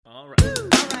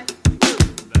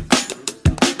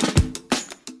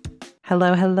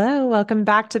Hello, hello. Welcome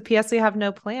back to PS We Have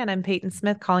No Plan. I'm Peyton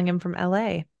Smith calling in from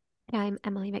LA. I'm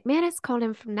Emily McManus calling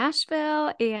in from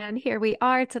Nashville, and here we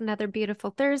are. It's another beautiful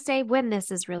Thursday when this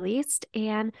is released,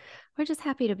 and we're just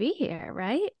happy to be here,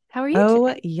 right? How are you Oh,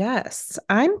 today? yes.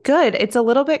 I'm good. It's a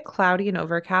little bit cloudy and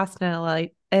overcast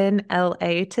in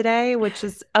LA today, which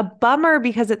is a bummer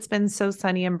because it's been so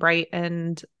sunny and bright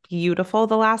and beautiful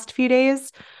the last few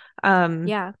days. Um,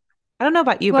 Yeah. I don't know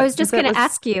about you, Well, I but was since just it going to was,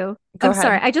 ask you. go I'm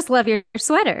sorry. ahead. I just love your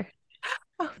sweater.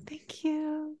 Oh, thank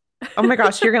you. Oh my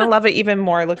gosh, you're gonna love it even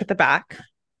more. Look at the back.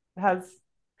 It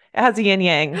has a yin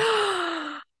yang.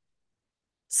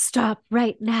 Stop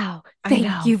right now. I Thank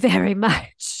know. you very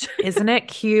much. Isn't it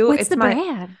cute? What's It's the my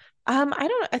brand?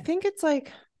 I think it's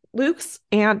like Luke's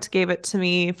aunt gave it to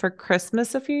me for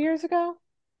Christmas a few years ago.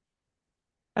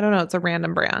 I don't know, it's a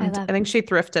random I brand. love I think she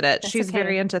thrifted it. That's She's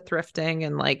very okay. into thrifting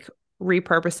and like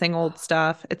repurposing old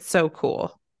stuff. It's so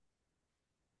cool.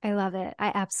 I love it.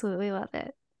 I absolutely love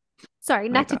it. Sorry,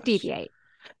 My not to gosh. deviate.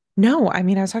 No, I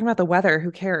mean, I was talking about the weather. Who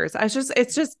cares?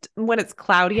 It's just when it's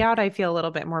cloudy out, I feel a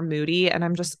little bit more moody and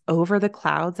I'm just over the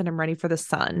clouds and I'm ready for the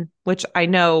sun, which I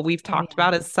know we've Oh, talked yeah.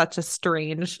 about as such a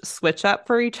strange switch up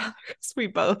for each other because we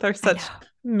both are I such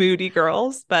know. moody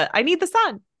girls, but I need the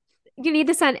sun. You need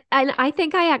the sun. And I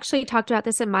think I actually talked about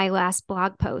this in my last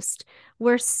blog post.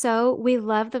 We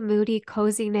love the moody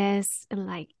coziness and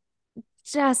like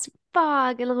just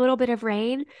fog and a little bit of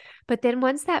rain. But then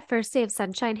once that first day of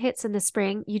sunshine hits in the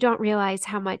spring, you don't realize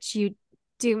how much you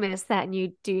do miss that and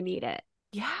you do need it,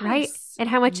 right? Yes. And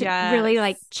how much it really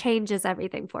like Yes. changes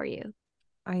everything for you.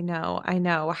 I know. I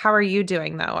know. How are you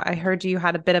doing though? I heard you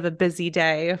had a bit of a busy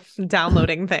day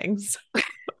downloading things.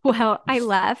 Well, I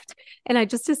left and I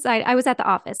just decided I was at the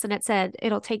office and it said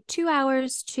it'll take 2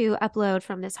 hours to upload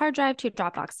from this hard drive to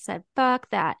Dropbox. I said, fuck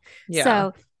that. Yeah.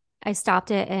 So I stopped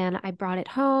it and I brought it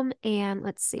home. And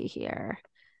let's see here.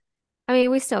 I mean,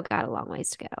 we still got a long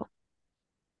ways to go.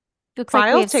 Looks like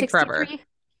we Files have take forever. 63.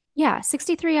 Yeah,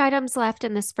 63 items left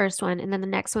in this first one. And then the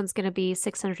next one's going to be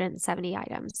 670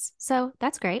 items. So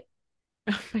that's great.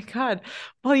 Oh my God.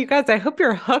 Well, you guys, I hope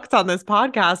you're hooked on this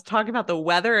podcast talking about the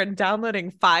weather and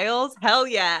downloading files. Hell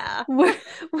yeah. We're-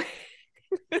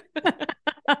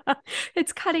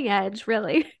 it's cutting edge,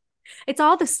 really. It's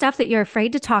all the stuff that you're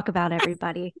afraid to talk about,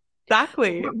 everybody.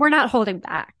 Exactly. We're not holding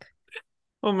back.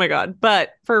 Oh my God. But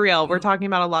for real, we're talking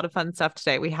about a lot of fun stuff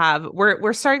today.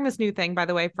 We're starting this new thing, by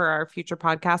the way, for our future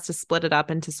podcast to split it up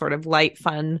into sort of light,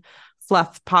 fun,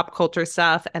 fluff pop culture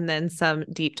stuff and then some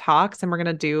deep talks. And we're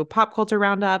gonna do pop culture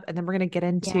roundup and then we're gonna get Yeah.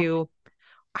 into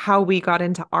how we got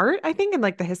into art, I think, and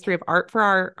like the history of art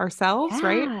for ourselves,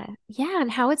 right? Yeah. Yeah.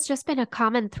 And how it's just been a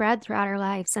common thread throughout our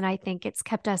lives. And I think it's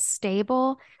kept us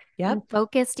stable and Yep.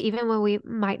 focused, even when we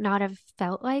might not have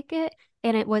felt like it.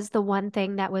 And it was the one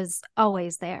thing that was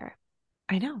always there.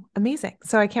 I know. Amazing.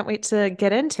 So I can't wait to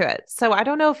get into it. So I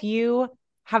don't know if you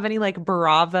have any like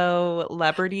Bravo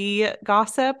celebrity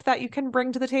gossip that you can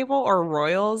bring to the table or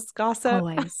Royals gossip.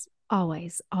 Always,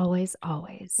 always, always,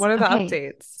 always. What are the Okay.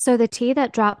 updates? So the tea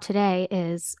that dropped today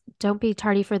is don't be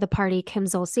tardy for the party. Kim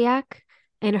Zolciak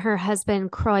and her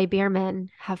husband, Croy Bierman,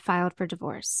 have filed for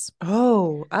divorce.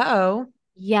 Oh, uh-oh.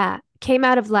 Yeah, came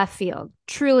out of left field.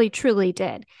 Truly, truly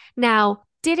did. Now,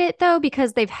 did it though?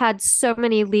 Because they've had so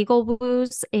many legal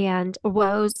woes and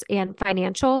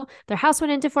financial. Their house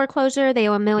went into foreclosure. They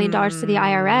owe $1 million to the Hmm.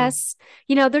 IRS.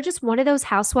 They're just one of those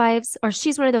housewives, or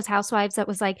she's one of those housewives that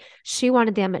was like, she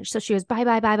wanted the image. So she was buy,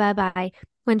 buy, buy, buy, buy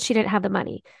when she didn't have the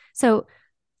money. So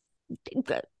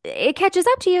it catches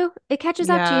up to you. It catches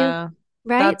up to you, Yeah.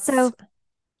 right? That's So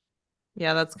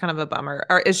yeah, that's kind of a bummer.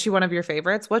 Or is she one of your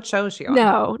favorites? What show is she on?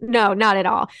 no, no, not at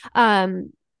all.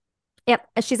 Yep,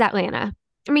 she's Atlanta.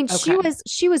 I mean, she Okay. was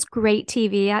she was great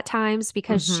TV at times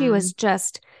because she Mm-hmm. was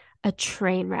just a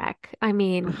train wreck. I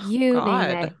mean, Oh, you name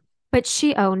it. God. But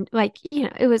she owned like,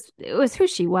 it was who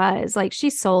she was. Like she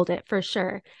sold it for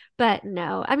sure. But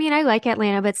no, I mean, I like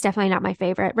Atlanta, but it's definitely not my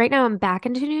favorite. Right now I'm back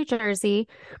into New Jersey.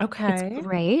 It's Okay.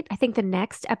 great. I think the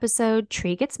next episode,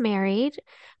 Tree gets married.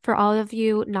 For all of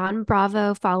you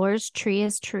non-Bravo followers, Tree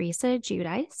is Teresa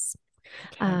Giudice.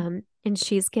 Okay. And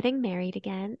she's getting married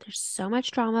again. There's so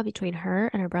much drama between her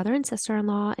and her brother and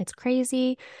sister-in-law. It's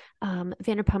crazy.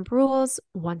 Vanderpump Rules,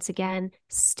 once again,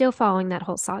 still following that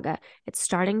whole saga. It's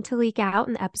starting to leak out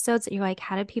in the episodes that you're like,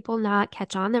 how did people not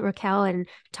catch on that Raquel and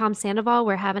Tom Sandoval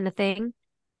were having a thing?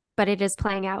 But it is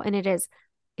playing out and it is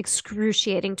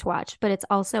excruciating to watch. But it's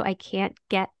also, I can't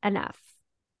get enough.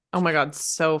 Oh my God,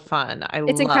 so fun. I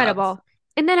It's love. incredible.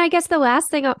 And then I guess the last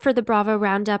thing up for the Bravo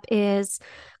roundup is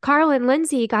Carl and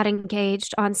Lindsay got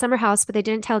engaged on Summer House, but they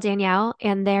didn't tell Danielle,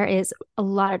 and there is a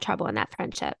lot of trouble in that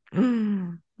friendship.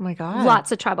 my God.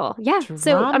 Lots of trouble. Yeah.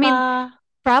 So, I mean, Drama.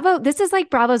 Bravo, this is like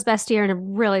Bravo's best year in a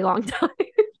really long time.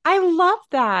 I love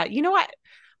that. You know what?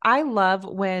 I love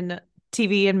when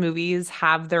TV and movies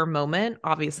have their moment.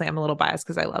 Obviously, I'm a little biased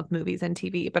because I love movies and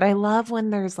TV, but I love when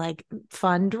there's like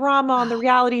fun drama on the Oh,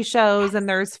 reality shows yes. and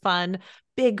there's fun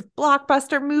big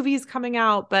blockbuster movies coming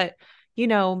out. But,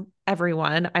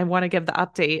 everyone, I want to give the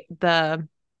update. The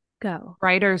Go.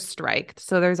 writers strike.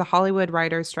 So there's a Hollywood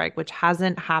writers strike, which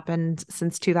hasn't happened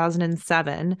since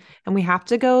 2007. And we have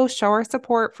to go show our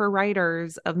support for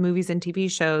writers of movies and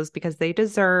TV shows because they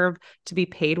deserve to be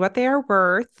paid what they are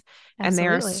worth. And they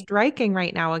are Absolutely. striking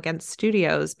right now against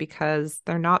studios because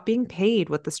they're not being paid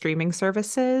with the streaming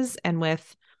services and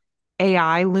with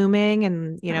AI looming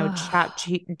and, chat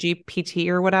Oh, GPT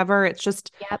or whatever. It's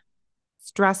just yep.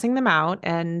 stressing them out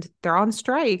and they're on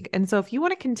strike. And so if you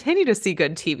want to continue to see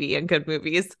good TV and good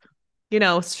movies,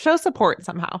 show support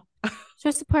somehow.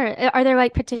 Show support. Are there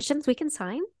like petitions we can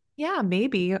sign? Yeah,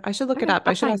 maybe. I should look it Okay, up.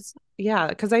 I I'll should sign. ask. Yeah,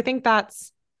 because I think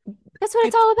That's what I,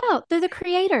 it's all about. They're the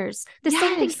creators. The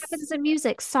same thing yes. happens in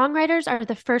music. Songwriters are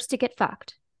the first to get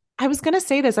fucked. I was going to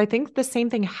say this. I think the same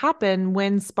thing happened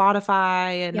when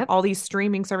Spotify and Yep. all these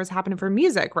streaming services happened for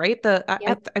music, right?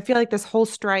 Yep. I feel like this whole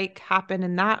strike happened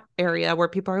in that area where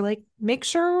people are like, make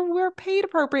sure we're paid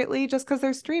appropriately just because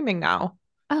they're streaming now.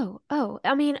 Oh.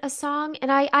 I mean, a song,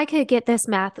 and I could get this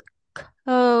math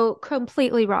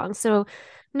completely wrong. So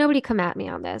nobody come at me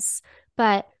on this.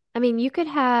 But I mean, you could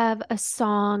have a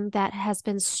song that has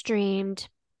been streamed,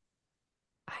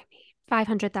 I mean,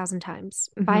 500,000 times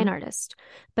by an Mhm. artist.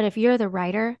 But if you're the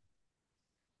writer,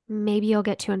 maybe you'll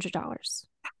get $200.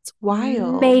 It's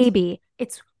wild. Maybe.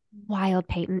 It's wild,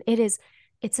 Peyton.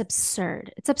 It's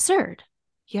absurd. It's absurd.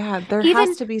 Yeah, there has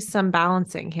Even, to be some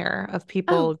balancing here of oh,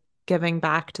 people giving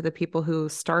back to the people who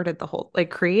started the whole, like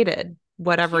created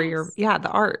whatever yes. the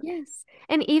art. Yes.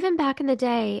 And even back in the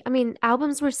day, I mean,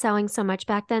 albums were selling so much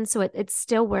back then, so it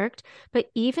still worked. But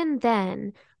even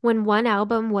then, when one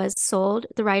album was sold,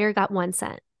 the writer got 1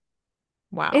 cent.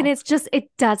 And Wow. it's just,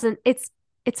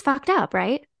 it's fucked up,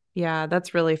 right? Yeah,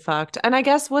 that's really fucked. And I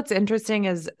guess what's interesting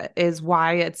is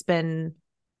why it's been,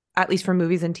 at least for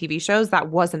movies and TV shows, that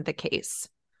wasn't the case.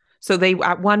 So they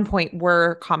at one point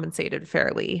were compensated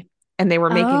fairly and they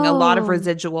were making a lot of Oh,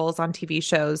 residuals on TV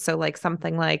shows. So like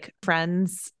something like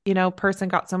Friends, person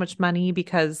got so much money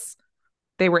because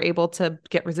they were able to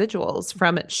get residuals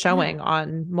from it yeah. showing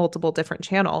on multiple different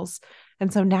channels.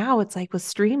 And so now it's like with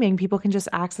streaming, people can just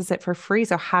access it for free.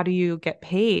 So how do you get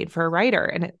paid for a writer?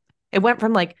 And it went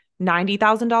from like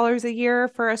 $90,000 a year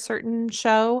for a certain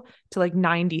show to like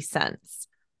 90 cents.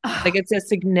 Like Ugh. it's a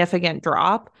significant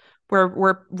drop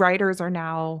where writers are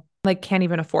now like can't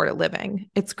even afford a living.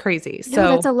 It's crazy. No,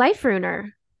 that's So a life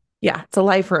ruiner. yeah, it's a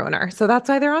life ruiner. So that's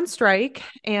why they're on strike.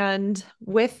 And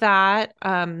with that,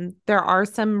 there are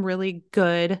some really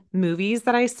good movies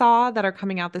that I saw that are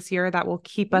coming out this year that will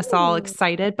keep us all Ooh.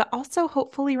 excited, but also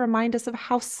hopefully remind us of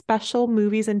how special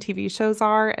movies and TV shows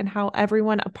are and how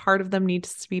everyone, a part of them,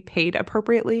 needs to be paid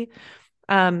appropriately.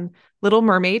 Um, Little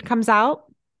Mermaid comes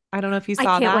out. I don't know if you I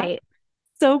saw can't that. wait.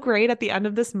 So great at the end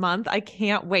of this month. I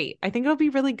can't wait. I think it'll be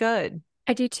really good.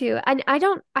 I do too. And I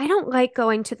don't like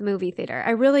going to the movie theater.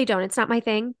 I really don't. It's not my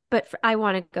thing, but I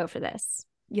want to go for this.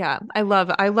 Yeah, I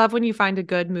love when you find a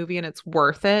good movie and it's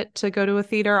worth it to go to a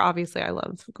theater. Obviously, I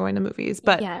love going to movies,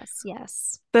 but Yes,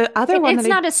 yes. the other one It's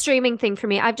that I not a streaming thing for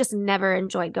me. I've just never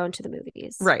enjoyed going to the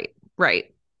movies. right,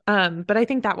 right. But I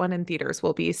think that one in theaters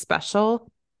will be special.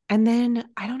 And then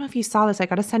I don't know if you saw this. I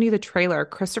got to send you the trailer.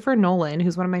 Christopher Nolan,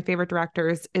 who's one of my favorite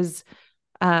directors, is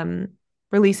um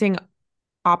releasing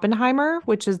Oppenheimer,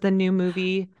 which is the new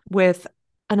movie with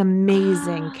an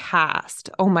amazing Ah, cast.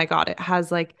 Oh my God, it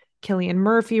has like Killian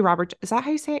Murphy, Robert, is that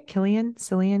how you say it? Killian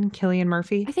I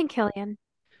Murphy, think Killian.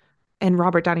 and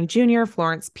Robert Downey Jr.,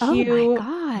 Florence Oh my Pugh,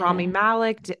 Rami God.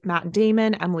 Malek, Matt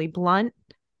Damon, Emily Blunt,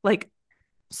 like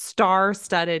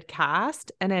star-studded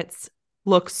cast, and it's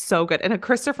looks so good. And a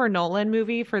Christopher Nolan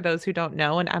movie, for those who don't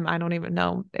know, and I don't even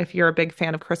know if you're a big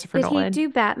fan of Christopher Did he Nolan. do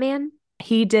Batman?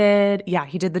 He did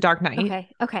The Dark Knight.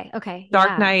 Okay. Dark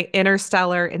Yeah. Knight,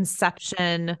 Interstellar,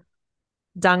 Inception,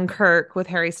 Dunkirk with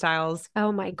Harry Styles.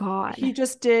 Oh my He God.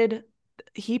 just did,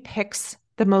 he picks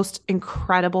the most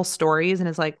incredible stories and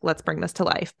is like, let's bring this to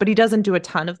life. But he doesn't do a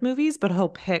ton of movies, but he'll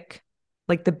pick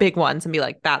like the big ones and be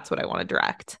like, that's what I want to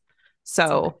direct.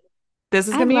 So this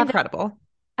is I going to be love it. incredible.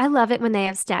 I love it when they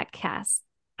have stacked casts.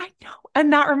 I know.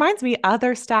 And that reminds me,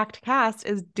 other stacked cast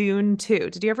is Dune 2.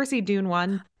 Did you ever see Dune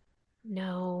 1?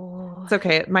 No. It's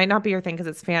okay. It might not be your thing because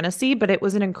it's fantasy, but it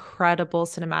was an incredible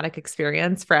cinematic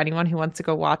experience for anyone who wants to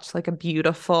go watch like a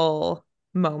beautiful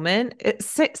moment.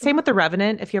 Same with The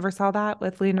Revenant, if you ever saw that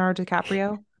with Leonardo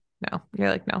DiCaprio. No, you're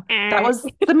like, no. That was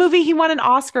the movie he won an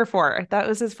Oscar for. That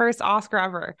was his first Oscar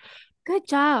ever. Good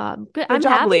job. Good. Good I'm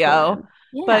job, happy for Leo. him.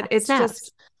 Yeah, But it's just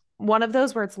snaps. one of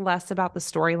those where it's less about the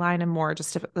storyline and more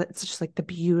just it's just like the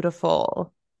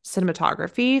beautiful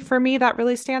cinematography for me that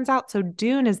really stands out. So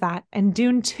Dune is that. And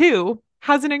Dune 2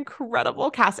 has an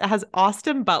incredible cast. It has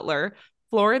Austin Butler,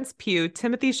 Florence Pugh,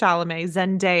 Timothy Chalamet,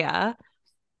 Zendaya,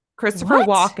 Christopher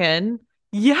What? Walken.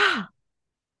 Yeah.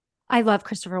 I love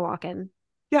Christopher Walken.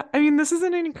 Yeah. I mean, this is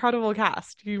an incredible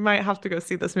cast. You might have to go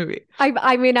see this movie.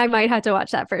 I mean, I might have to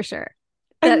watch that for sure.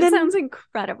 And That then sounds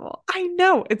incredible. I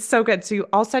know it's so good. So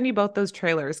I'll send you both those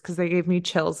trailers because they gave me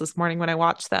chills this morning when I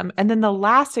watched them. And then the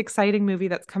last exciting movie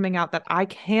that's coming out that I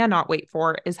cannot wait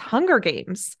for is Hunger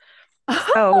Games.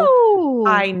 So Oh,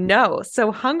 I know.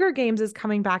 So Hunger Games is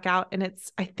coming back out, and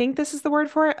I think this is the word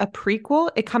for it, a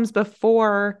prequel. It comes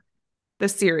before the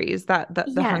series, the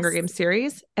Hunger yes. Games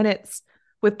series, and it's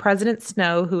with President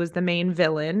Snow, who is the main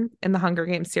villain in the Hunger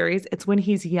Games series. It's when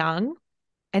he's young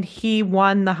and he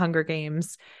won the Hunger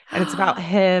Games, and it's about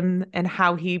him and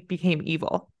how he became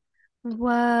evil.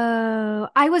 Whoa.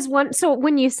 So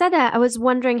when you said that, I was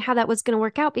wondering how that was going to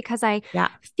work out because I Yeah.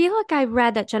 feel like I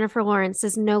read that Jennifer Lawrence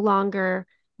is no longer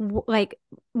like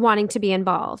wanting to be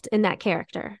involved in that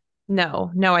character.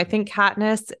 No, I think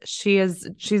Katniss,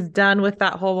 she's done with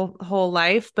that whole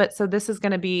life. But so this is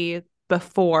going to be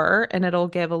before, and it'll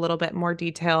give a little bit more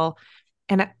detail,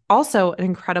 and also an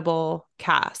incredible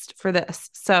cast for this.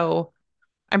 So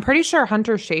I'm pretty sure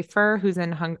Hunter Schafer, who's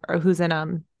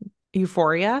in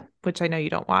Euphoria, which I know you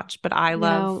don't watch, but I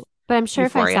love No, but I'm sure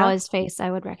if I saw Euphoria. his face,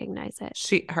 I would recognize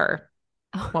it. Her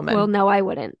Oh, well, woman. no, I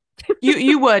wouldn't.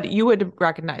 You would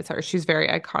recognize her. She's very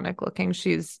iconic looking.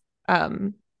 She's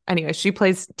anyway, she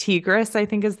plays Tigress, I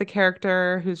think is the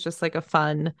character, who's just like a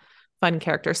fun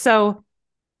character. So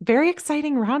very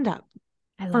exciting roundup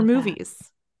I for love that. movies.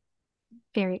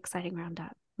 Very exciting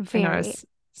roundup. I know I Very. was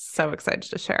so excited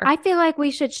to share. I feel like we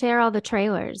should share all the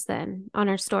trailers then on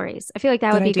our stories. I feel like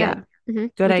that Good would be good. idea.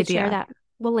 Good We could share idea. that.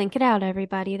 We'll link it out,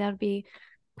 everybody. That would be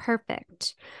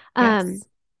perfect. Um, Yes.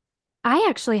 I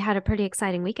actually had a pretty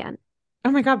exciting weekend.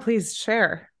 Oh my God, please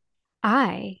share.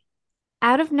 I,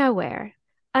 out of nowhere,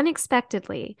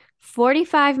 unexpectedly,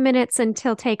 45 minutes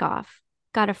until takeoff,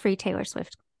 got a free Taylor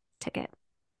Swift ticket.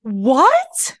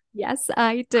 What? Yes,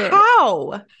 I did.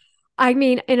 How? I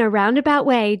mean, in a roundabout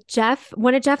way,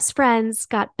 one of Jeff's friends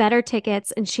got better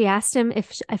tickets and she asked him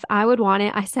if I would want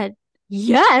it. I said,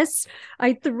 yes.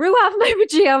 I threw off my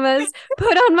pajamas,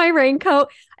 put on my raincoat,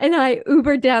 and I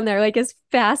Ubered down there like as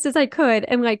fast as I could.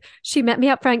 And like she met me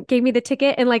up front, gave me the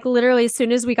ticket, and like literally as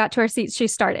soon as we got to our seats, she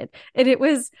started. And I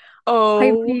Oh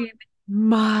mean,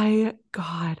 my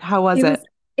God. How was it it? was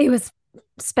it was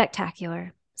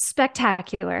spectacular.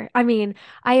 Spectacular. I mean,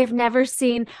 I have never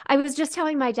seen, I was just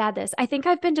telling my dad this. I think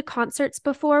I've been to concerts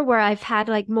before where I've had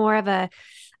like more of a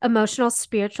emotional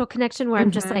spiritual connection where I'm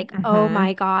just like, oh Mm-hmm.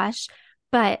 my gosh.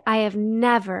 But I have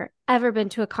never ever been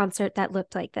to a concert that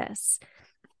looked like this.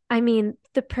 I mean,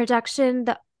 the production,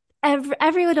 the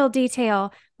every little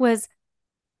detail was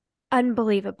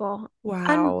unbelievable.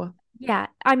 Un Wow. yeah,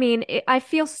 I mean, I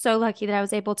feel so lucky that I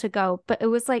was able to go, but it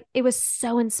was like it was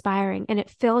so inspiring and it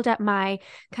filled up my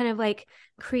kind of like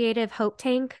creative hope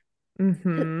tank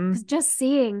Mm-hmm. because just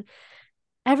seeing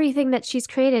everything that she's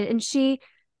created and she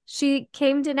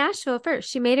came to Nashville first.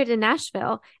 She made it in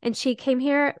Nashville and she came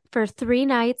here for 3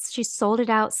 nights. She sold it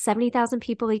out, 70,000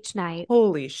 people each night.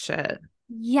 Holy shit.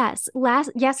 Yes,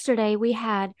 yesterday we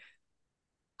had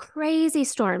crazy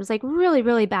storms, like really,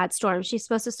 really bad storms. She's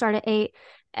supposed to start at 8.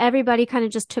 Everybody kind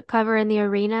of just took cover in the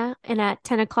arena. And at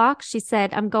 10 o'clock, she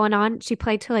said, I'm going on. She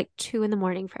played till like 2 in the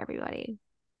morning for everybody.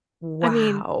 I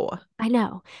mean, Wow. I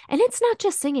know. And it's not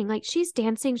just singing, like she's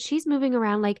dancing, she's moving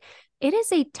around. Like it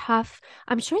is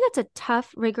I'm sure that's a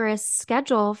tough, rigorous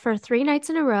schedule for 3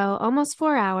 nights in a row, almost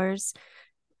 4 hours.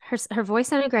 Her voice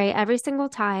sounded great every single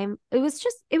time. It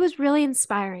was really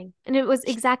inspiring. And it was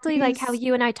exactly like how She's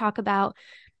you and I talk about,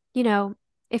 you know,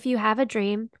 if you have a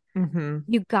dream, mm-hmm.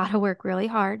 you got to work really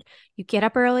hard. You get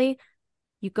up early,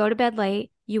 you go to bed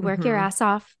late, you work your Mm-hmm. ass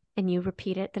off, and you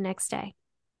repeat it the next day.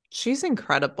 She's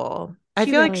incredible. I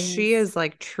She feel like really she is. is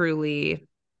like truly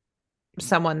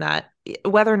someone that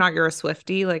whether or not you're a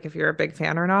Swiftie, like if you're a big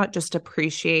fan or not, just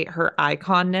appreciate her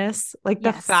iconness. Like the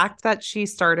Yes. fact that she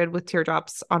started with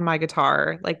Teardrops on My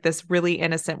Guitar, like this really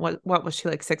innocent, what was she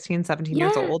like 16, 17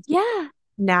 years Yeah. old? Yeah.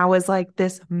 Now is like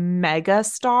this mega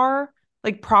star,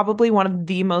 like probably one of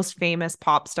the most famous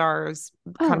pop stars,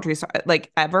 Oh, country star,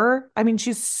 like ever. I mean,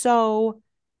 she's so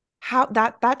how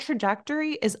that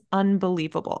trajectory is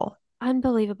unbelievable.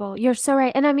 Unbelievable. You're so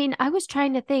right. And I mean, I was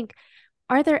trying to think,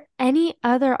 are there any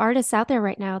other artists out there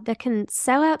right now that can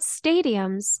sell out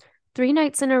stadiums 3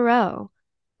 nights in a row,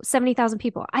 70,000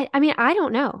 people? I mean, I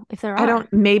don't know if there I are.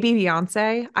 don't, maybe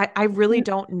Beyonce. I really M-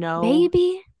 don't know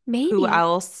Maybe, who maybe.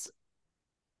 else.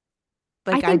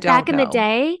 I Like, I think back don't in the know.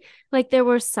 day, like there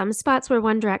were some spots where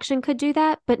One Direction could do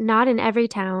that, but not in every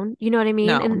town. You know what I mean?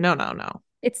 No, And no, no, no.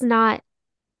 it's not,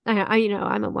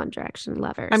 I'm a One Direction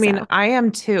lover, I mean, so I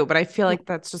am too, but I feel yeah. like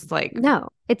that's just like, No,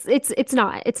 it's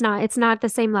not the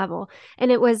same level.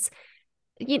 And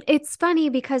it's funny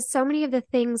because so many of the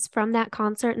things from that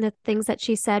concert and the things that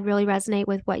she said really resonate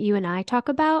with what you and I talk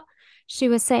about. She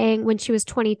was saying when she was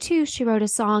 22, she wrote a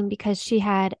song because she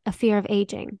had a fear of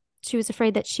aging. She was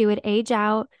afraid that she would age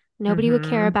out, nobody would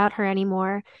care mm-hmm. about her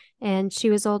anymore, and she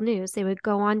was old news. They would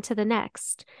go on to the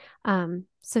next.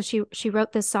 So she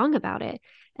wrote this song about it.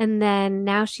 And then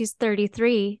now she's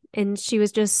 33 and she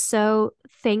was just so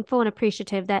thankful and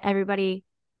appreciative that everybody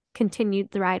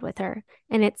continued the ride with her.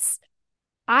 And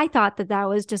I thought that that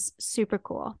was just super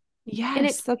cool. And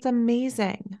Yes, it that's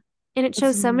amazing. and it That's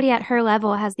shows somebody at amazing. her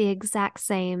level has the exact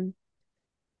same,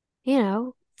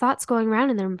 thoughts going around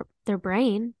in their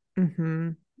brain. Mm-hmm.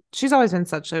 She's always been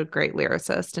such a great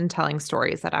lyricist and telling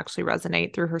stories that actually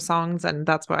resonate through her songs. And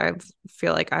that's why I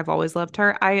feel like I've always loved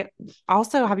her. I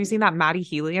also, have you seen that Maddie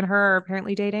Healy and her are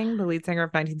apparently dating, the lead singer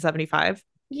of 1975?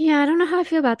 Yeah, I don't know how I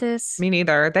feel about this. Me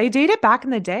neither. They dated back in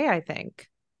the day, I think.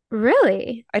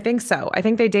 Really? I think so. I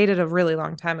think they dated a really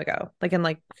long time ago. Like in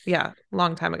like, yeah,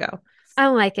 long time ago. I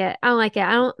don't like it. I don't like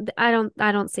it.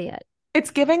 I don't see it.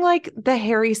 It's giving like the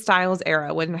Harry Styles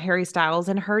era when Harry Styles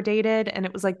and her dated, and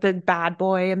it was like the bad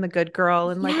boy and the good girl.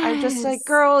 And like, I'm just like, Yes.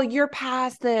 girl, you're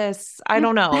past this. I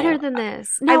You're don't better know. than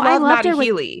this. I No, I love loved Maddie her with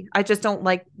Healy. I just don't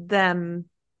like them.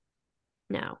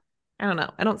 no. I don't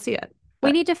know. I don't see it. We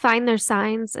But need to find their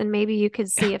signs and maybe you could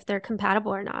see if they're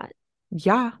compatible or not.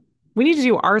 yeah, we need to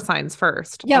do our signs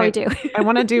first. Yeah, we do. I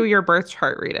want to do your birth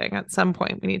chart reading at some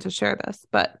point. We need to share this.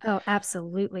 But Oh,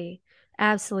 absolutely.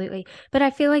 Absolutely. But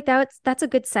I feel like that's a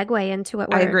good segue into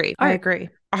what I we're agree. I art. agree.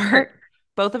 Art.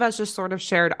 Both of us just sort of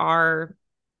shared our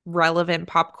relevant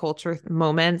pop culture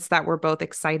moments that we're both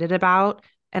excited about.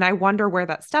 And I wonder where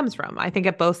that stems from. I think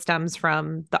it both stems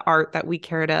from the art that we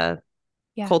care to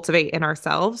Yeah. cultivate in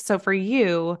ourselves. So for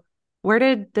you, what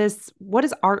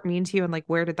does art mean to you? And like,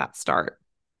 where did that start?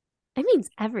 It means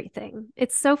everything.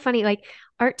 It's so funny. Like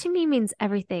art to me means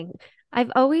everything.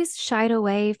 I've always shied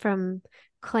away from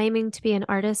claiming to be an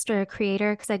artist or a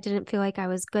creator because I didn't feel like I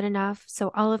was good enough.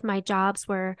 So all of my jobs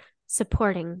were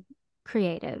supporting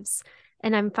creatives.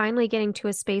 And I'm finally getting to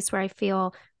a space where I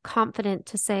feel confident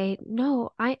to say,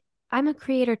 no, I'm a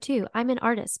creator too. I'm an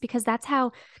artist because that's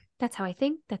how I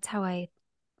think.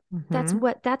 Mm-hmm.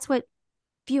 That's what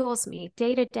fuels me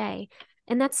day to day.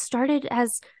 And that started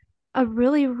as a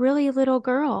really, really little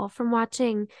girl from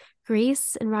watching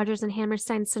Grease and Rodgers and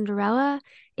Hammerstein's Cinderella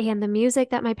and the music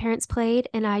that my parents played.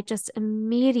 And I just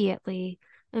immediately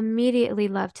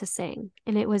loved to sing.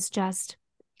 And it was just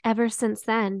ever since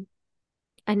then,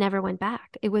 I never went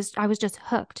back. I was just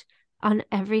hooked on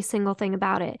every single thing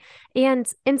about it. And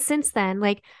since then,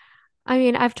 like, I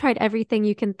mean, I've tried everything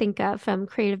you can think of from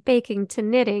creative baking to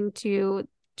knitting to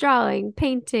drawing,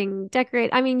 painting,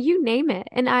 decorate. I mean, you name it.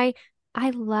 And I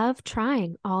love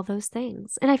trying all those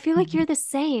things. And I feel like you're the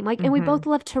same. Like, and we Mm-hmm. both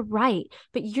love to write,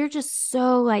 but you're just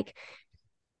so like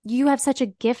you have such a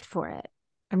gift for it.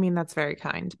 I mean, that's very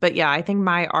kind. But yeah, I think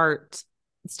my art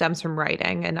stems from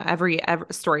writing and every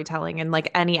storytelling and like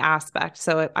any aspect.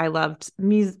 So I loved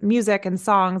music and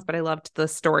songs, but I loved the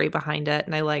story behind it.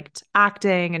 And I liked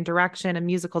acting and direction and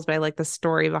musicals, but I liked the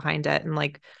story behind it and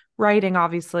like writing,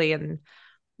 obviously, and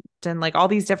like all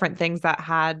these different things that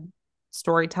had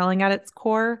storytelling at its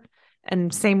core.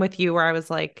 And same with you, where I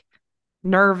was like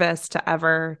nervous to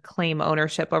ever claim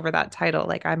ownership over that title.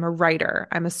 Like, I'm a writer,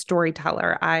 I'm a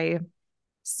storyteller. I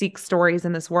seek stories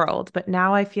in this world. But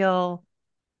now I feel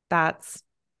that's,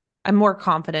 I'm more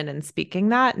confident in speaking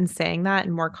that and saying that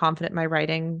and more confident in my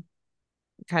writing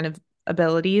kind of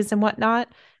abilities and whatnot.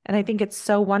 And I think it's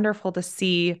so wonderful to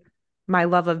see my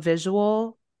love of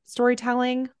visual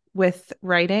storytelling with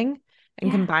writing and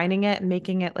Yeah. combining it and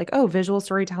making it like, oh, visual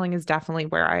storytelling is definitely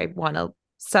where I want to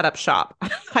set up shop.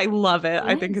 I love it.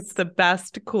 I think it's Yes. the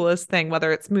best, coolest thing,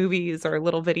 whether it's movies or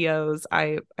little videos.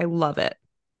 I love it.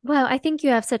 Well, I think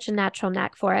you have such a natural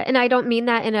knack for it. And I don't mean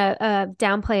that in a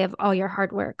downplay of all your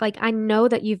hard work. Like, I know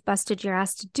that you've busted your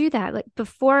ass to do that. Like,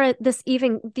 before this,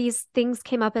 even these things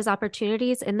came up as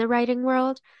opportunities in the writing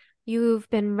world, you've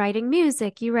been writing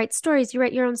music, you write stories, you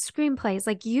write your own screenplays.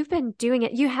 Like, you've been doing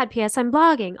it. You had PSM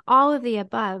blogging, all of the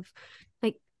above.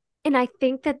 Like, And I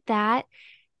think that's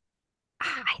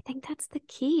the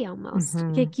key almost.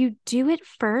 Mm-hmm. Like you do it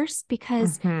first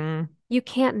because Mm-hmm. you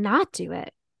can't not do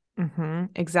it. Mm-hmm.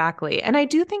 Exactly. And I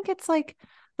do think it's like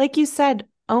you said,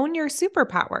 own your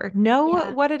superpower. Know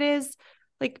Yeah. what it is.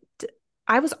 Like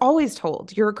I was always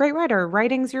told, you're a great writer.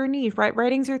 Writing's your niche, right?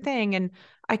 Writing's your thing. And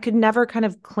I could never kind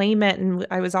of claim it. And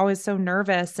I was always so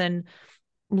nervous. And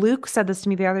Luke said this to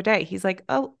me the other day. He's like,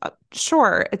 "Oh,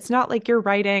 sure. It's not like you're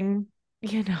writing,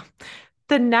 you know,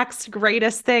 the next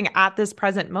greatest thing at this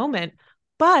present moment,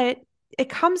 but it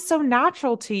comes so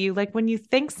natural to you. Like when you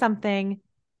think something,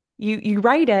 you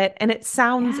write it and it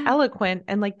sounds Yeah. eloquent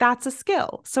and like that's a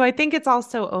skill." So I think it's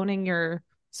also owning your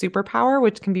superpower,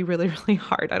 which can be really, really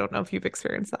hard. I don't know if you've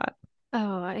experienced that.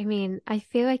 Oh, I mean, I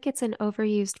feel like it's an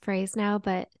overused phrase now,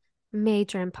 but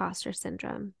major imposter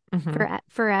syndrome Hmm. for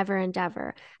forever and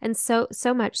ever. And so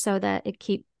much so that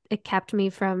it kept me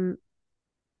from,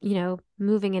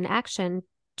 moving in action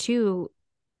to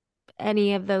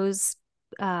any of those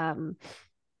um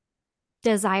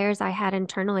desires I had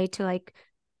internally to like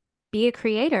be a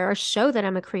creator or show that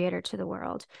I'm a creator to the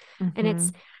world. And Hmm.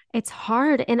 it's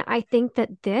hard. And I think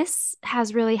that this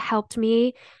has really helped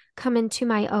me come into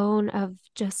my own of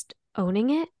just owning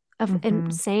it of and Hmm.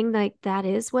 saying like that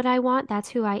is what I want, that's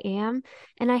who I am.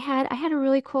 And I had a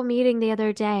really cool meeting the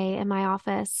other day in my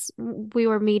office. We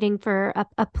were meeting for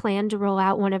a plan to roll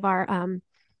out one of our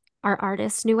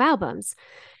artists' new albums.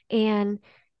 And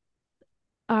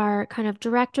our kind of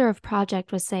director of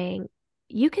project was saying,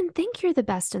 you can think you're the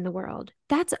best in the world.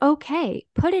 That's okay.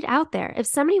 Put it out there. If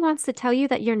somebody wants to tell you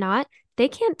that you're not, they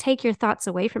can't take your thoughts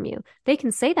away from you. They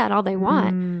can say that all they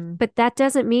want, Mm. but that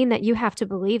doesn't mean that you have to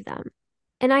believe them.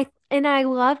 And I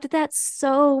loved that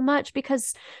so much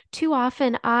because too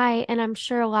often and I'm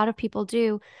sure a lot of people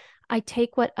do, I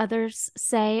take what others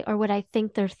say or what I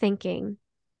think they're thinking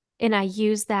and I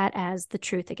use that as the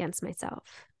truth against myself.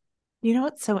 You know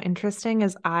what's so interesting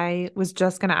is I was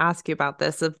just going to ask you about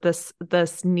this of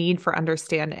this need for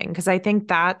understanding because I think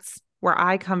that's where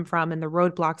I come from and the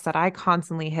roadblocks that I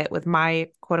constantly hit with my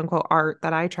quote unquote art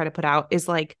that I try to put out is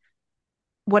like,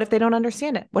 what if they don't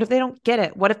understand it? What if they don't get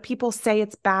it? What if people say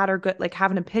it's bad or good, like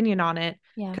have an opinion on it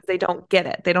Yeah. because they don't get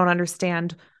it? They don't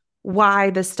understand why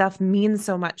this stuff means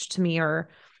so much to me or.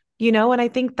 And I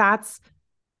think that's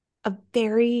a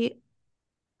very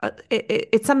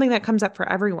it's something that comes up for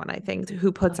everyone, I think, who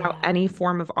Oh puts out yeah. any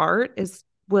form of art is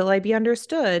will I be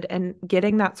understood? And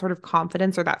getting that sort of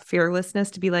confidence or that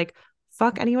fearlessness to be like,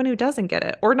 fuck anyone who doesn't get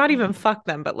it, or not even fuck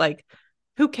them, but like,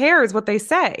 who cares what they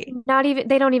say? Not even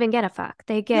they don't even get a fuck.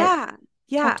 They get Yeah. talk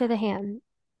Yeah. to the hand.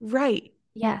 Right.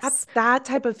 Yes. That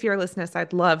type of fearlessness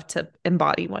I'd love to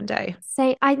embody one day.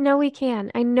 Say, I know we can.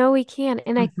 I know we can.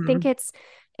 And I think Hmm. it's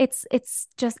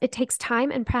just it takes time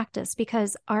and practice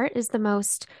because art is the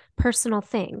most personal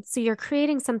thing. So you're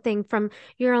creating something from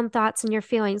your own thoughts and your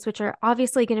feelings, which are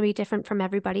obviously going to be different from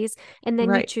everybody's. And then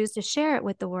you Right. choose to share it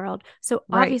with the world. So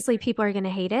Right. obviously people are going to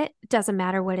hate it. It doesn't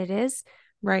matter what it is,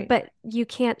 Right. but you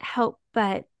can't help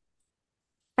but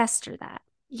fester that.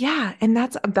 Yeah, and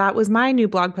that was my new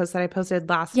blog post that I posted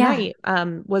last Yeah. night.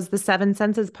 Was the Seven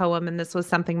Senses poem, and this was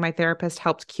something my therapist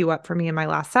helped cue up for me in my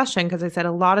last session because I said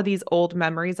a lot of these old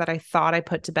memories that I thought I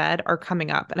put to bed are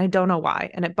coming up, and I don't know why,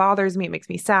 and it bothers me. It makes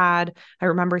me sad. I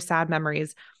remember sad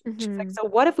memories. She's like, Hmm. so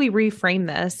what if we reframe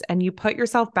this and you put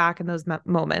yourself back in those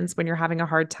moments when you're having a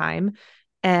hard time,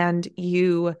 and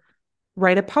you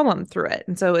write a poem through it.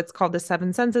 And so it's called the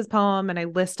Seven Senses poem. And I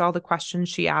list all the questions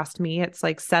she asked me. It's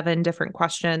like seven different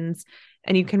questions.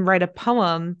 And you can write a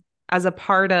poem as a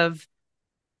part of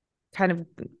kind of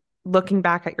looking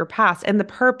back at your past. And the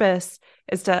purpose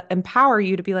is to empower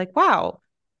you to be like, wow,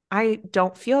 I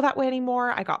don't feel that way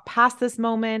anymore. I got past this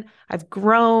moment. I've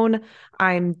grown.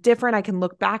 I'm different. I can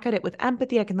look back at it with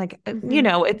empathy. I can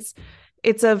Hmm.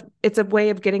 it's a way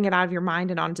of getting it out of your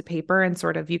mind and onto paper and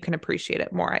sort of you can appreciate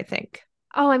it more, I think.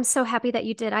 Oh, I'm so happy that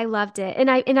you did. I loved it.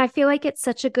 And I feel like it's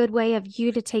such a good way of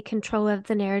you to take control of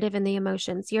the narrative and the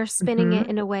emotions. You're spinning it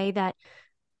Hmm. in a way that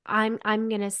I'm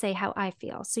going to say how I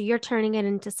feel. So you're turning it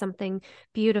into something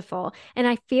beautiful. And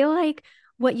I feel like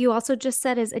what you also just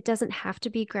said is it doesn't have to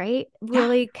be great, Yeah.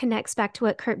 really connects back to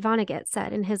what Kurt Vonnegut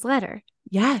said in his letter,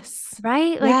 Yes.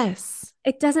 right? Like Yes.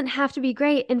 it doesn't have to be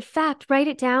great. In fact, write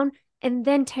it down and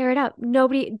then tear it up.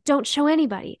 Nobody, don't show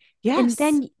anybody. And Yes.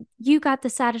 then you got the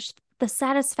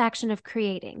satisfaction of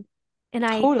creating. And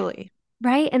Totally.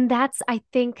 right? And that's, I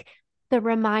think, the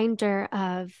reminder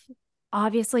of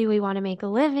obviously we want to make a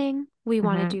living. We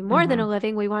want to Hmm. do more than Hmm. a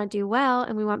living. We want to do well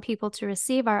and we want people to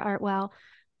receive our art well,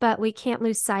 but we can't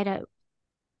lose sight of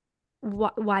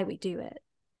why we do it.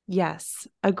 Yes,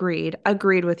 agreed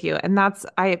with you. And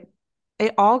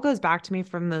it all goes back to me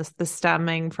from the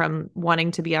stemming from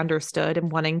wanting to be understood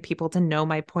and wanting people to know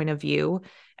my point of view.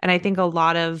 And I think a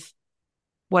lot of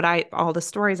all the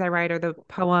stories I write or the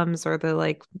poems or the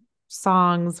like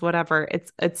songs, whatever,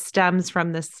 it stems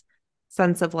from this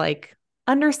sense of like,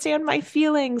 understand my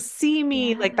feelings, see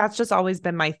me. Like Yeah. that's just always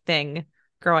been my thing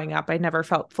growing up. I never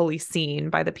felt fully seen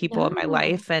by the people in my No.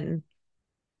 life. And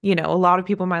a lot of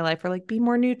people in my life are like, be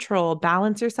more neutral,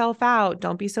 balance yourself out,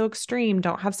 don't be so extreme,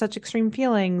 don't have such extreme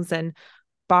feelings, and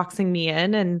boxing me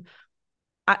in. And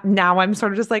now I'm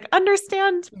sort of just like,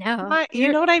 understand No. my,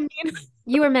 you know what I mean?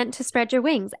 You were meant to spread your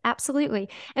wings. Absolutely.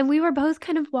 And we were both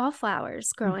kind of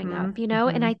wallflowers growing up, Hmm.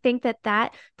 and Hmm. I think that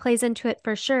that plays into it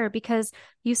for sure because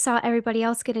you saw everybody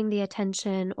else getting the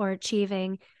attention or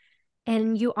achieving,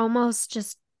 and you almost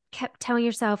just kept telling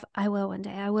yourself, I will one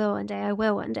day, I will one day, I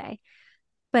will one day.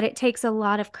 But it takes a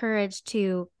lot of courage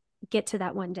to get to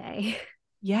that one day,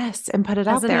 Yes, and put it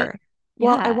out doesn't it? there.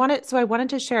 Well, Yeah. I wanted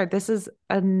to share. This is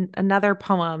another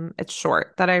poem. It's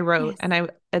short that I wrote, Yes.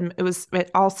 and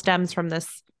it all stems from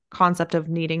this concept of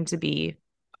needing to be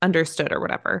understood or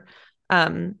whatever.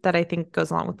 That I think goes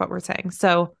along with what we're saying.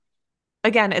 So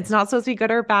again, it's not supposed to be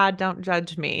good or bad. Don't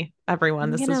judge me, everyone.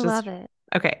 I'm This gonna is love just it.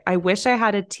 okay. I wish I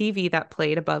had a TV that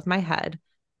played above my head.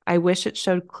 I wish it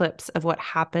showed clips of what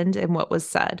happened and what was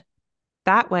said.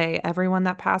 That way, everyone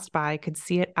that passed by could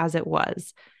see it as it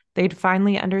was. They'd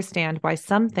finally understand why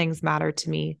some things matter to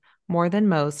me more than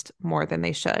most, more than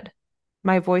they should.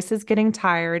 My voice is getting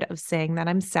tired of saying that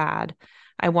I'm sad.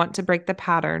 I want to break the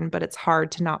pattern, but it's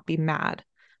hard to not be mad.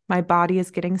 My body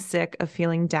is getting sick of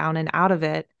feeling down and out of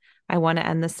it. I want to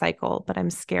end the cycle, but I'm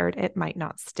scared it might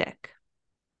not stick.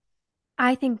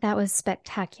 I think that was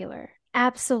spectacular.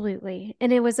 Absolutely.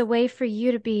 And it was a way for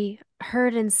you to be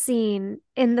heard and seen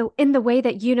in the way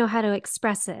that you know how to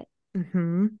express it,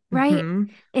 Mm-hmm. right? Mm-hmm.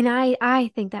 And I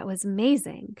think that was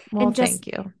amazing. Well, And just thank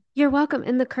you. you're welcome,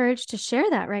 and the courage to share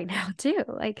that right now too.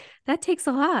 Like that takes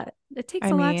a lot. It takes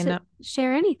I a lot to mean,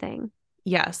 share anything.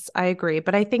 yes, I agree.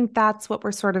 But I think that's what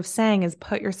we're sort of saying is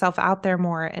put yourself out there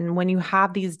more. And when you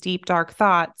have these deep, dark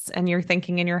thoughts and you're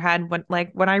thinking in your head,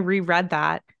 when I reread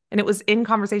that, and it was in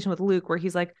conversation with Luke where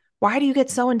he's like, why do you get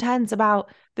so intense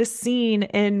about this scene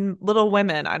in Little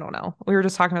Women? I don't know. We were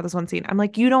just talking about this one scene. I'm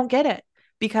like, you don't get it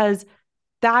because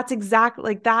that's exactly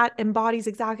like that embodies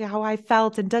exactly how I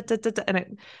felt. And da, da, da, da.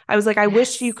 I was like, I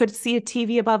wish you Yes. could see a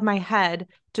TV above my head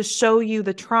to show you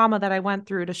the trauma that I went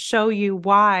through, to show you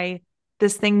why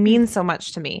this thing Mm, means so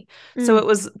much to me. So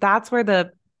mm. that's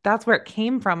where it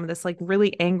came from, this like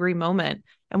really angry moment.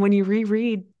 And when you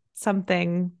reread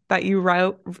something that you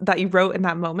wrote in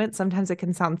that moment, sometimes it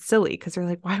can sound silly because you're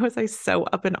like, why was I so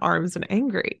up in arms and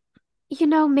angry?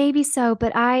 Maybe so,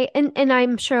 but and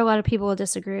I'm sure a lot of people will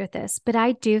disagree with this, but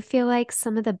I do feel like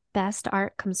some of the best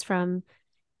art comes from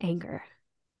anger.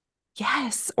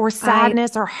 Yes, or I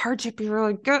sadness or hardship.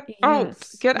 You're like,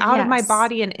 Yes, get out of my yes.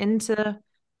 body and into,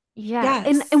 Yeah.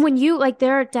 And yes. when you like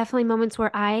there are definitely moments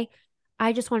where I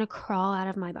just want to crawl out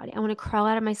of my body. I want to crawl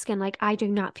out of my skin. Like I do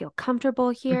not feel comfortable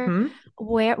here. Hmm.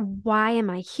 Why am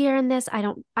I here in this?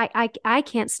 I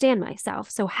can't stand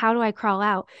myself. So how do I crawl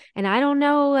out? And I don't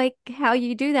know like how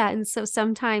you do that. And so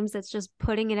sometimes it's just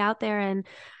putting it out there in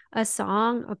a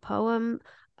song, a poem,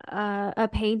 a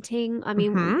painting. I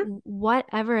mean, Hmm.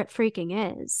 whatever it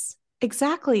freaking is.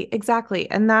 Exactly, exactly.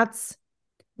 And that's,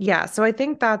 yeah. So I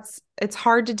think it's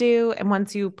hard to do. And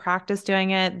once you practice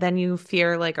doing it, then you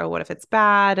fear like, oh, what if it's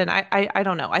bad? And I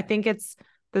don't know. I think it's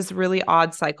this really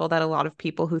odd cycle that a lot of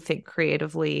people who think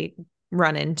creatively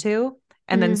run into.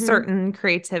 And then Mm-hmm. certain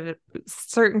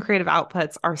creative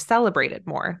outputs are celebrated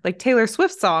more. Like Taylor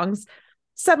Swift songs,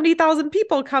 70,000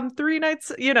 people come 3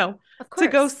 nights, Of to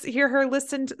go course. hear her to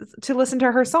listen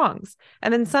to her songs.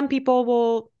 And then some people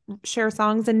will share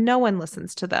songs and no one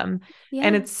listens to them.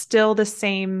 And Yeah, it's still the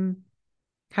same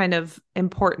kind of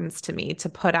importance to me to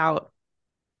put out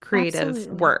creative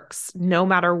absolutely. works, no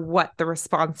matter what the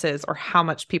response is or how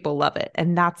much people love it.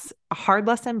 And that's a hard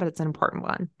lesson, but it's an important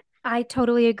one. I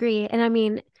totally agree. And I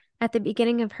mean, at the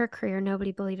beginning of her career,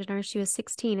 nobody believed in her. She was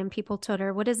 16, and people told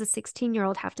her, what does a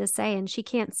 16-year-old have to say? And she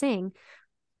can't sing,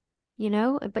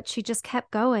 but she just kept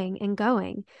going and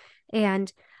going.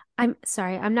 And I'm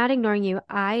sorry, I'm not ignoring you.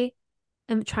 I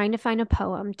am trying to find a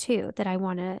poem too that I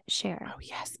want to share. Oh,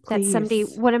 yes, That somebody,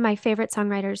 please. one of my favorite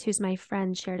songwriters, who's my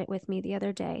friend, shared it with me the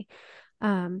other day.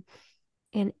 Um,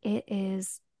 and it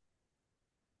is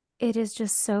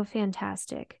just so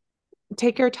fantastic.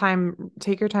 Take your time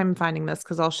finding this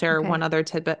because I'll share one Okay. other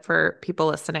tidbit for people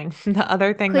listening. The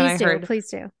other thing that I Please do. heard. Please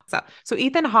do. So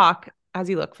Ethan Hawke as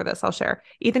you look for this, I'll share.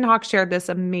 Ethan Hawke shared this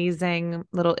amazing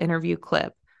little interview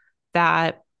clip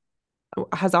that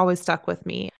has always stuck with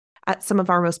me. At some of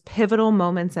our most pivotal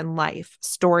moments in life,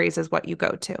 stories is what you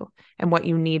go to and what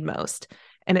you need most.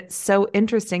 And it's so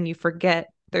interesting. You forget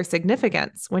their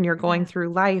significance when you're going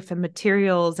through life and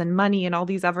materials and money and all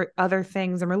these other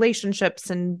things and relationships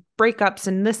and breakups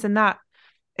and this and that.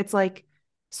 It's like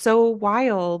so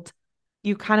wild.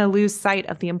 You kind of lose sight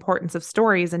of the importance of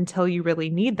stories until you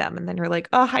really need them. And then you're like,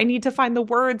 oh, I need to find the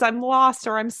words. I'm lost,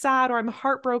 or I'm sad, or I'm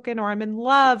heartbroken, or I'm in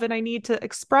love, and I need to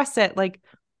express it. Like,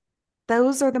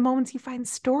 those are the moments you find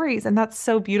stories. And that's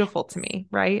so beautiful to me,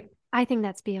 right? I think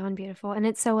that's beyond beautiful. And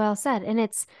it's so well said. And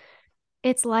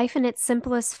it's life in its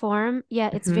simplest form,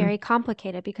 yet it's Mhm. very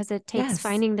complicated because it takes Yes.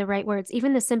 finding the right words.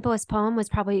 Even the simplest poem was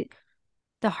probably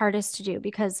the hardest to do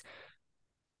because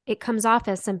it comes off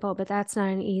as simple, but that's not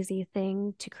an easy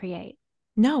thing to create.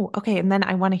 No. Okay. And then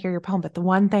I want to hear your poem. But the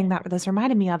one thing that this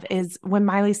reminded me of is when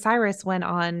Miley Cyrus went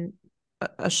on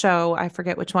a show, I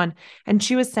forget which one, and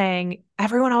she was saying,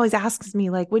 everyone always asks me,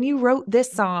 like, when you wrote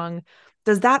this song,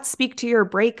 does that speak to your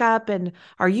breakup? And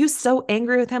are you so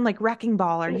angry with him? Like Wrecking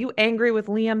Ball? Are you angry with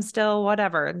Liam still?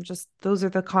 Whatever. And just those are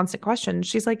the constant questions.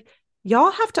 She's like,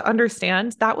 y'all have to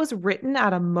understand that was written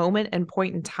at a moment and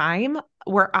point in time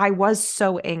where I was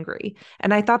so angry.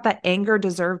 And I thought that anger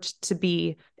deserved to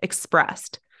be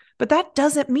expressed. But that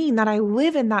doesn't mean that I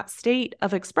live in that state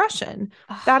of expression.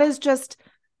 That is just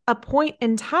a point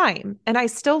in time. And I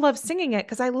still love singing it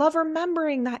because I love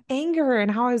remembering that anger and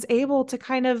how I was able to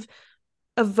kind of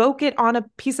evoke it on a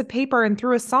piece of paper and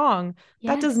through a song.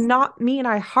 That does Yes. not mean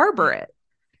I harbor it.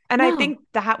 And I No, think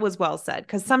that was well said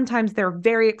because sometimes they're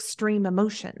very extreme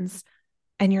emotions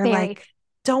and you're very. like,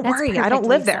 don't That's worry, I don't perfectly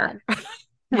live said.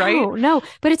 there. Right? No,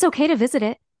 but it's okay to visit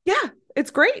it. Yeah,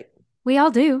 it's great. We all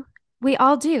do. We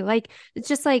all do. Like, it's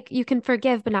just like you can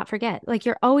forgive but not forget. Like,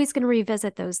 you're always going to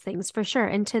revisit those things for sure.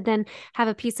 And to then have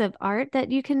a piece of art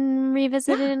that you can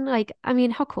revisit Yeah. in, like, I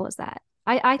mean, how cool is that?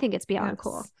 I think it's beyond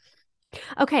cool. Yes.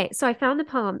 Okay, so I found the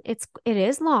poem. It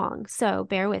is long, so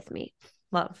bear with me.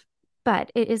 Love.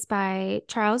 But it is by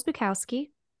Charles Bukowski,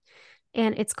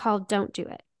 and it's called Don't Do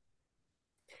It.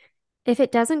 If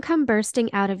it doesn't come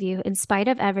bursting out of you in spite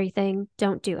of everything,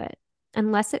 don't do it.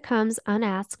 Unless it comes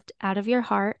unasked out of your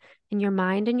heart and your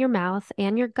mind and your mouth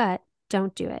and your gut,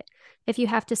 don't do it. If you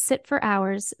have to sit for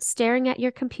hours staring at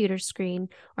your computer screen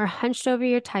or hunched over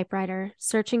your typewriter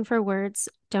searching for words,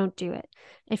 don't do it.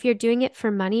 If you're doing it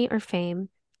for money or fame,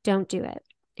 don't do it.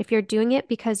 If you're doing it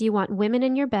because you want women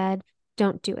in your bed,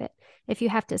 don't do it. If you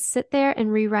have to sit there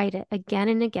and rewrite it again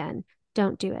and again,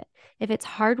 don't do it. If it's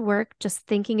hard work just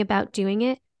thinking about doing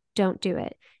it, don't do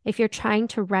it. If you're trying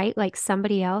to write like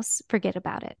somebody else, forget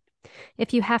about it.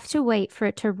 If you have to wait for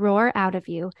it to roar out of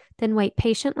you, then wait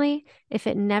patiently. If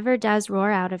it never does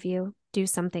roar out of you, do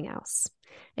something else.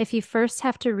 If you first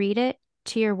have to read it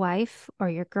to your wife or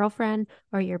your girlfriend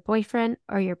or your boyfriend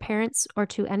or your parents or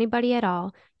to anybody at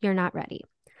all, you're not ready.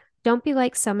 Don't be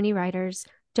like so many writers.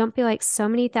 Don't be like so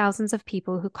many thousands of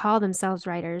people who call themselves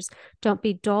writers. Don't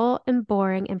be dull and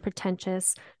boring and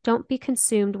pretentious. Don't be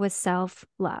consumed with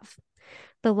self-love.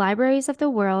 The libraries of the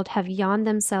world have yawned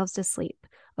themselves to sleep.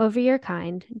 Over your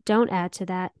kind, don't add to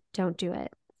that. Don't do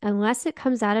it. Unless it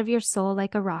comes out of your soul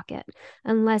like a rocket.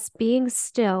 Unless being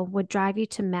still would drive you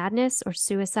to madness or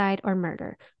suicide or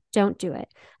murder. Don't do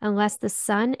it. Unless the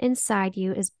sun inside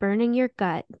you is burning your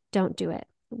gut, don't do it.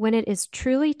 When it is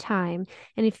truly time,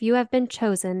 and if you have been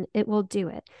chosen, it will do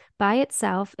it by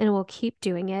itself and it will keep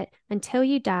doing it until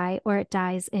you die or it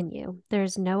dies in you. There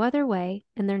is no other way,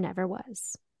 and there never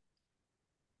was.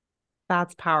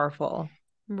 That's powerful.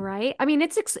 Right? I mean,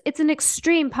 it's an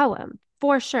extreme poem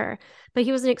for sure, but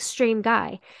he was an extreme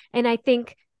guy. And I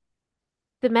think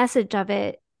the message of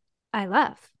it, I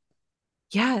love.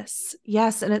 Yes.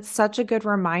 Yes. And it's such a good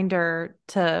reminder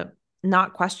to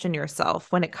not question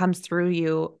yourself when it comes through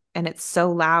you and it's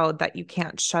so loud that you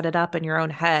can't shut it up in your own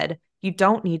head. You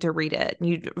don't need to read it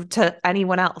to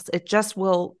anyone else. It just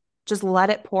will just let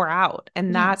it pour out.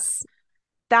 And Yes.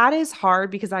 that is hard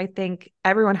because I think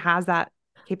everyone has that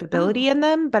capability Oh, in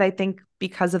them. But I think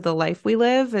because of the life we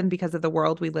live and because of the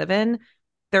world we live in,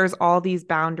 there's all these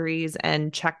boundaries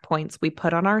and checkpoints we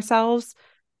put on ourselves.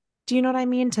 Do you know what I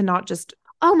mean? To not just,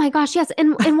 oh my gosh, yes.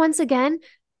 And once again,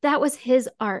 that was his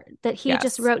art that he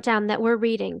just yes, wrote down that we're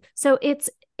reading. So it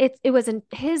was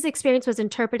his experience was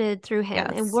interpreted through him,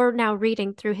 and yes, we're now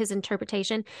reading through his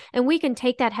interpretation, and we can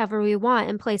take that however we want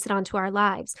and place it onto our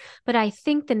lives. But I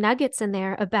think the nuggets in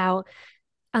there about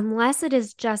unless it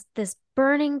is just this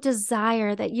burning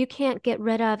desire that you can't get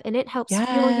rid of and it helps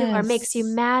fuel you or makes you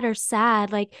yes, mad or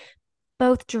sad, like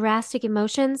both drastic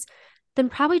emotions, then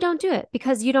probably don't do it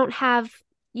because you don't have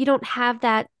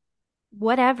that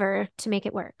whatever to make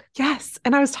it work. Yes.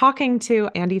 And I was talking to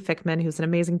Andy Fickman, who's an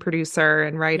amazing producer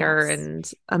and writer Yes.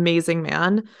 and amazing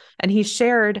man. And he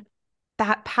shared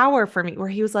that power for me where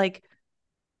he was like,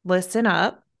 listen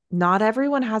up. Not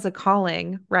everyone has a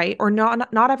calling, right? Or not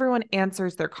everyone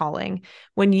answers their calling.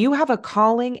 When you have a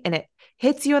calling and it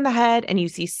hits you in the head and you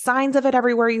see signs of it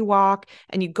everywhere you walk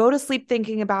and you go to sleep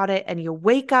thinking about it and you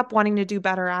wake up wanting to do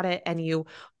better at it and you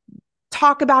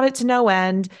talk about it to no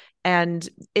end and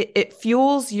it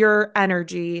fuels your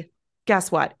energy,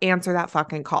 guess what? Answer that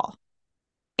fucking call.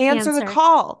 Answer the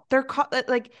call. They're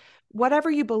like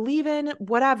whatever you believe in,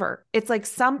 whatever. It's like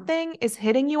something is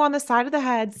hitting you on the side of the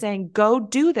head saying, go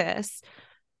do this,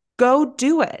 go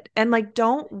do it. And like,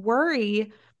 don't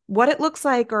worry what it looks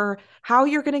like or how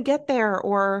you're going to get there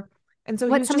and so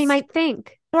what somebody might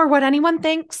think or what anyone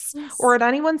thinks or what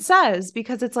anyone says,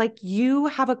 because it's like you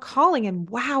have a calling and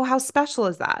wow, how special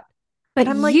is that? But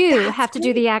I'm like, you have to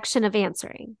do the action of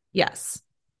answering. Yes.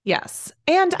 Yes.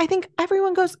 And I think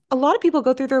a lot of people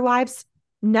go through their lives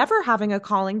never having a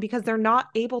calling because they're not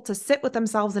able to sit with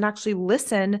themselves and actually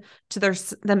listen to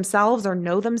themselves or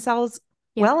know themselves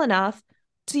well enough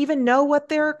to even know what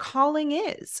their calling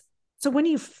is. So when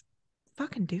you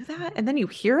fucking do that and then you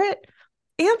hear it,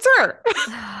 answer.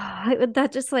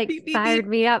 That just like fired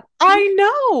me up. I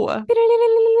know.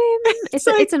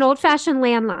 It's an old-fashioned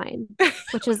landline,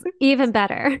 which is even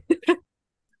better.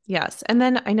 Yes. And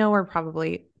then I know we're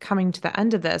probably coming to the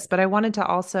end of this, but I wanted to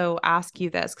also ask you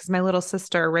this because my little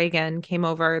sister Reagan came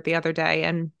over the other day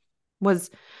and was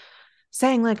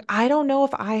saying like, I don't know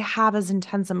if I have as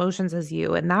intense emotions as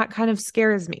you. And that kind of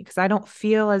scares me because I don't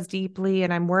feel as deeply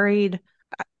and I'm worried,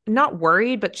 not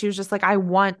worried, but she was just like, I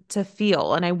want to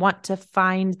feel and I want to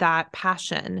find that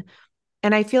passion.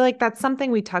 And I feel like that's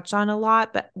something we touch on a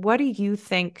lot, but what do you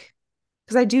think?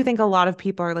 Because I do think a lot of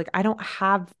people are like, I don't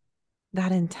have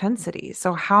that intensity.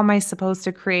 So how am I supposed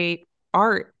to create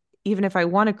art, even if I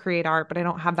want to create art, but I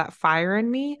don't have that fire in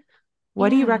me? What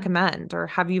do you recommend? Or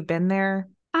have you been there?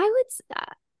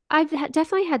 I've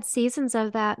definitely had seasons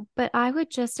of that, but I would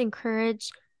just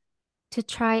encourage to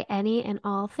try any and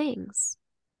all things,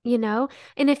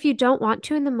 and if you don't want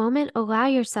to in the moment, allow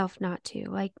yourself not to.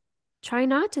 Like, try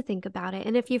not to think about it.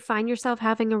 And if you find yourself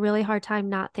having a really hard time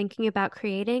not thinking about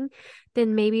creating,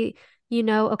 then maybe,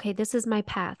 okay, this is my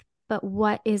path. But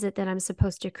what is it that I'm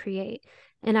supposed to create?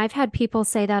 And I've had people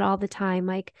say that all the time,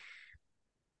 like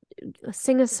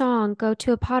sing a song, go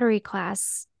to a pottery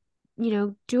class,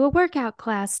 do a workout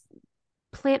class,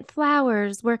 plant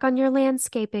flowers, work on your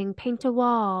landscaping, paint a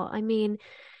wall. I mean,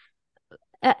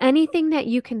 anything that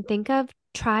you can think of,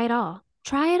 try it all.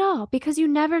 Try it all because you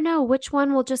never know which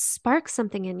one will just spark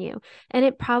something in you. And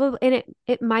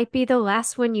it might be the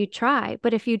last one you try,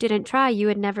 but if you didn't try, you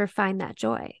would never find that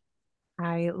joy.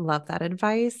 I love that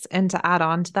advice. And to add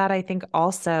on to that, I think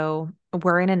also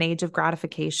we're in an age of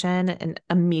gratification and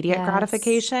immediate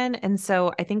gratification. And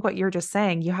so I think what you're just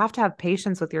saying, you have to have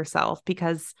patience with yourself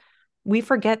because we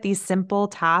forget these simple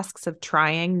tasks of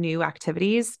trying new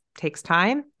activities takes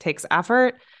time, takes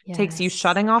effort, takes you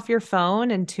shutting off your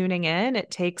phone and tuning in. It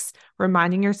takes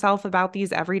reminding yourself about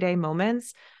these everyday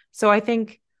moments. So I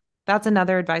think that's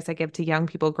another advice I give to young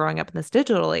people growing up in this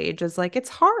digital age is like, it's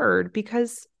hard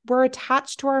because we're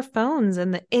attached to our phones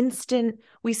and the instant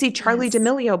we see Charli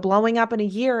D'Amelio blowing up in a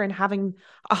year and having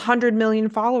 100 million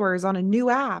followers on a new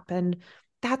app. And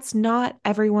that's not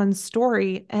everyone's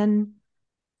story. And,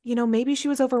 maybe she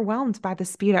was overwhelmed by the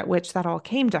speed at which that all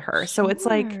came to her. So it's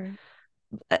like,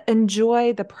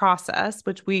 enjoy the process,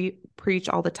 which we preach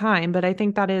all the time. But I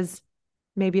think that is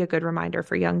maybe a good reminder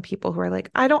for young people who are like,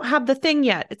 I don't have the thing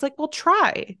yet. It's like, well,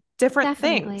 try different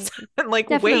things and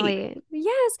wait.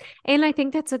 Yes. And I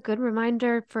think that's a good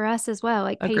reminder for us as well.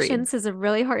 Like Agreed. Patience is a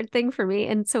really hard thing for me.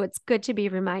 And so it's good to be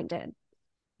reminded.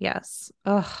 Yes.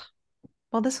 Ugh.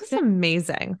 Well, this was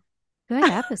amazing. Good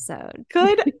episode.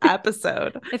 Good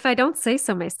episode. If I don't say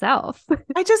so myself.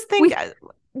 I just think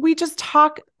we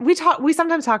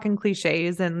sometimes talk in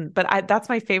cliches but that's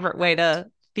my favorite way to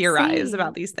theorize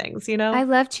about these things, I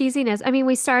love cheesiness. I mean,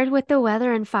 we started with the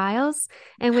weather and files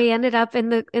and we ended up in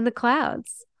the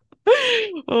clouds.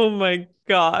 Oh my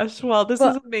gosh. Well, this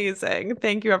is amazing.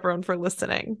 Thank you everyone for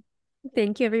listening.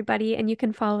 Thank you everybody. And you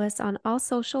can follow us on all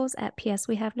socials at PS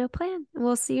We Have No Plan.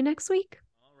 We'll see you next week.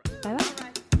 Bye bye.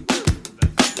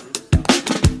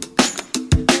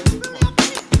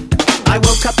 I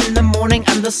woke up in the morning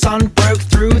and the sun broke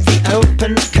through the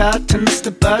open curtains.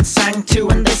 The birds sang too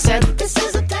and they said, "This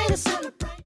is a day to celebrate."